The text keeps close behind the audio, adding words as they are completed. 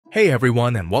Hey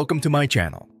everyone, and welcome to my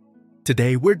channel.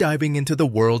 Today we're diving into the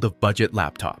world of budget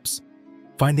laptops.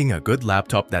 Finding a good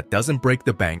laptop that doesn't break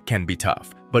the bank can be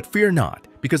tough, but fear not,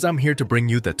 because I'm here to bring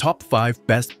you the top 5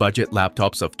 best budget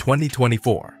laptops of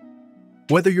 2024.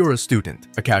 Whether you're a student,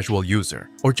 a casual user,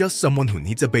 or just someone who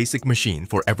needs a basic machine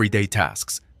for everyday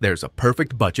tasks, there's a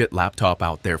perfect budget laptop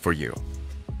out there for you.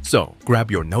 So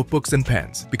grab your notebooks and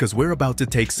pens because we're about to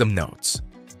take some notes.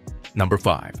 Number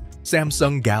 5.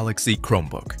 Samsung Galaxy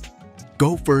Chromebook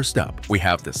Go. First up, we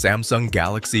have the Samsung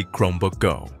Galaxy Chromebook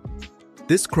Go.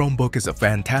 This Chromebook is a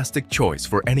fantastic choice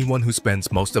for anyone who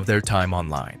spends most of their time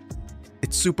online.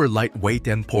 It's super lightweight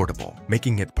and portable,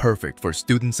 making it perfect for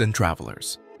students and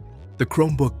travelers. The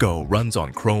Chromebook Go runs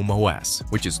on Chrome OS,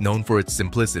 which is known for its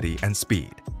simplicity and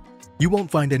speed. You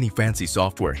won't find any fancy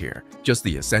software here, just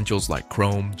the essentials like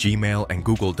Chrome, Gmail, and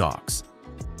Google Docs.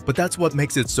 But that's what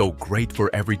makes it so great for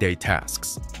everyday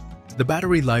tasks. The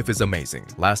battery life is amazing,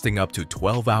 lasting up to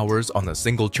 12 hours on a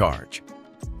single charge.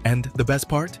 And the best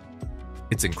part?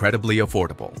 It's incredibly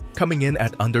affordable, coming in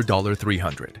at under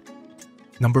 $300.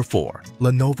 Number 4.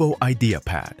 Lenovo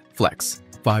IdeaPad Flex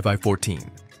 5i14.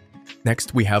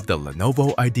 Next, we have the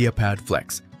Lenovo IdeaPad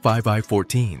Flex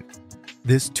 5i14.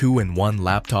 This 2-in-1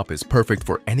 laptop is perfect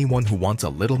for anyone who wants a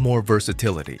little more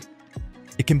versatility.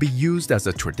 It can be used as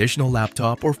a traditional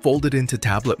laptop or folded into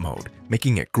tablet mode,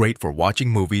 making it great for watching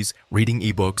movies, reading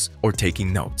ebooks, or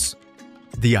taking notes.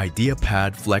 The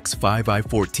IdeaPad Flex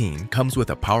 5i14 comes with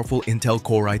a powerful Intel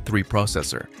Core i3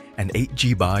 processor and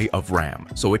 8GB of RAM,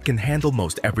 so it can handle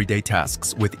most everyday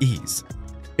tasks with ease.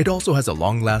 It also has a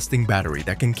long-lasting battery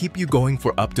that can keep you going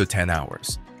for up to 10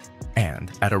 hours.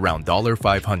 And at around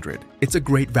 $500, it's a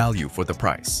great value for the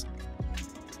price.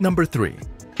 Number 3.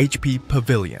 HP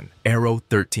Pavilion Aero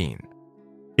 13.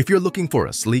 If you're looking for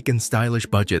a sleek and stylish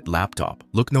budget laptop,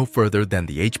 look no further than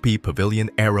the HP Pavilion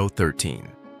Aero 13.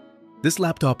 This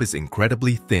laptop is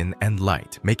incredibly thin and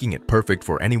light, making it perfect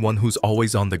for anyone who's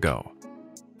always on the go.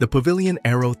 The Pavilion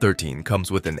Aero 13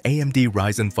 comes with an AMD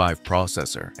Ryzen 5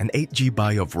 processor and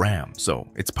 8GB of RAM, so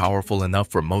it's powerful enough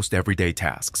for most everyday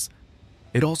tasks.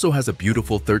 It also has a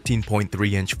beautiful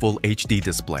 13.3-inch Full HD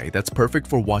display that's perfect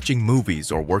for watching movies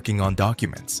or working on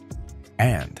documents.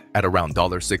 And at around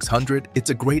 $600, it's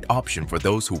a great option for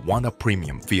those who want a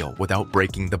premium feel without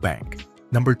breaking the bank.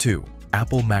 Number 2.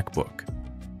 Apple MacBook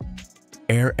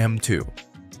Air M2.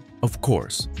 Of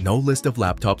course, no list of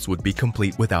laptops would be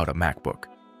complete without a MacBook.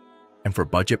 And for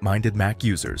budget-minded Mac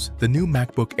users, the new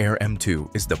MacBook Air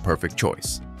M2 is the perfect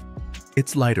choice.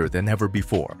 It's lighter than ever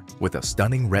before, with a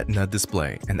stunning Retina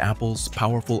display and Apple's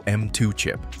powerful M2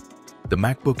 chip. The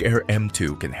MacBook Air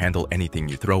M2 can handle anything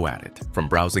you throw at it, from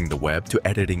browsing the web to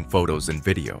editing photos and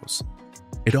videos.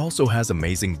 It also has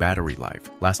amazing battery life,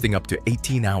 lasting up to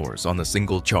 18 hours on a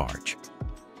single charge.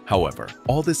 However,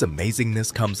 all this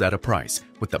amazingness comes at a price,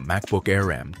 with the MacBook Air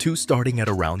M2 starting at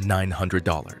around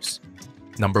 $900.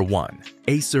 Number 1.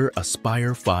 Acer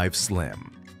Aspire 5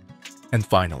 Slim. And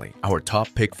finally, our top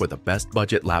pick for the best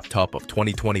budget laptop of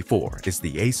 2024 is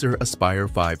the Acer Aspire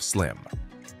 5 Slim.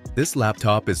 This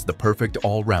laptop is the perfect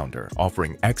all-rounder,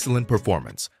 offering excellent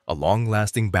performance, a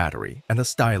long-lasting battery, and a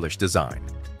stylish design,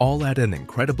 all at an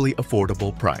incredibly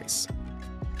affordable price.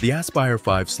 The Aspire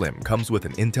 5 Slim comes with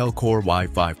an Intel Core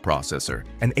i5 processor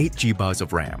and 8GB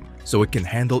of RAM, so it can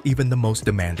handle even the most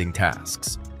demanding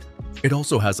tasks. It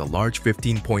also has a large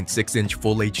 15.6-inch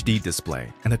Full HD display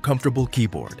and a comfortable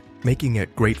keyboard, making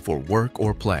it great for work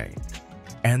or play.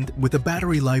 And with a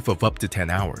battery life of up to 10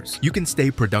 hours, you can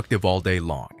stay productive all day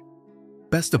long.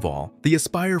 Best of all, the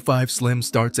Aspire 5 Slim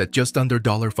starts at just under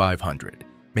 $500,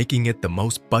 making it the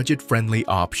most budget-friendly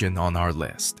option on our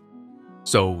list.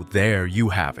 So there you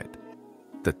have it,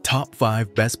 the top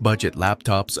 5 best budget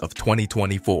laptops of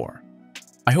 2024.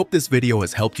 I hope this video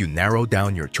has helped you narrow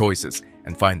down your choices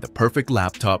and find the perfect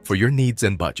laptop for your needs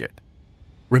and budget.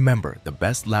 Remember, the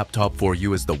best laptop for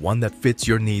you is the one that fits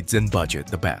your needs and budget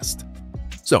the best.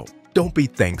 So, don't be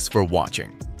thanks for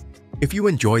watching. If you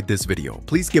enjoyed this video,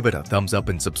 please give it a thumbs up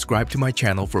and subscribe to my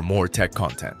channel for more tech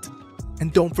content.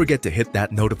 And don't forget to hit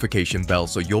that notification bell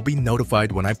so you'll be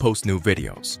notified when I post new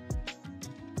videos.